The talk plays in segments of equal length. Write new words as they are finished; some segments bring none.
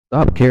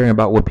Stop caring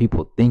about what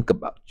people think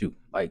about you.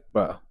 Like,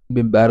 bro, you've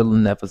been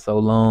battling that for so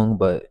long,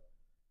 but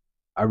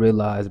I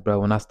realized,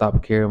 bro, when I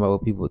stopped caring about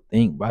what people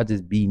think, bro, I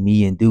just be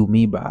me and do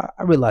me, bro.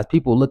 I realized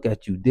people look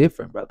at you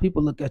different, bro.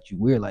 People look at you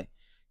weird. Like,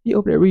 you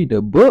over there reading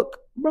a book,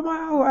 bro.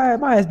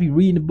 My ass be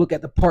reading the book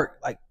at the park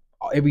like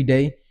every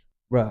day,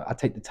 bro. I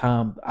take the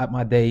time out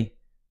my day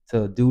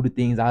to do the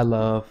things I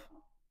love.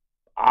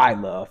 I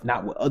love,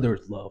 not what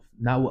others love,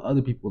 not what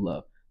other people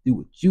love. Do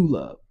what you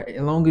love.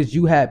 As long as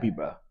you happy,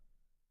 bro.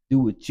 Do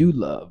what you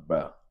love,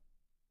 bro.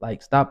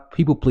 Like, stop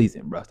people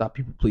pleasing, bro. Stop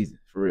people pleasing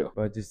for real,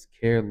 bro. Just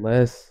care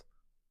less.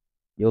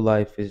 Your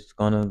life is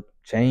gonna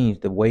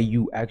change the way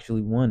you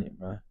actually want it,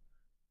 bro.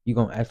 You're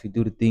gonna actually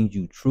do the things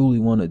you truly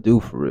want to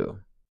do for real.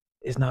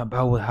 It's not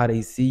about how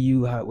they see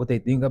you, what they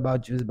think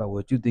about you. It's about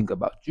what you think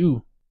about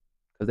you.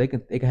 Cause they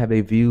can have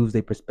their views,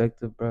 their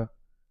perspective, bro.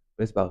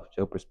 But it's about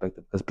your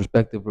perspective. Cause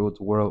perspective rules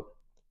the world.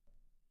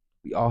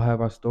 We all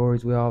have our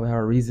stories. We all have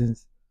our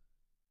reasons.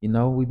 You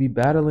know, we be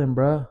battling,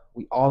 bro.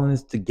 We all in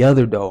this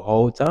together, though.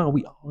 Whole time,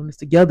 we all in this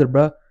together,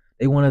 bro.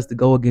 They want us to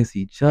go against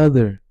each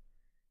other.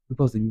 We're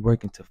supposed to be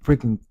working to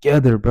freaking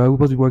together, bro. We're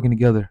supposed to be working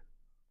together.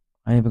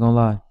 I ain't even gonna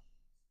lie.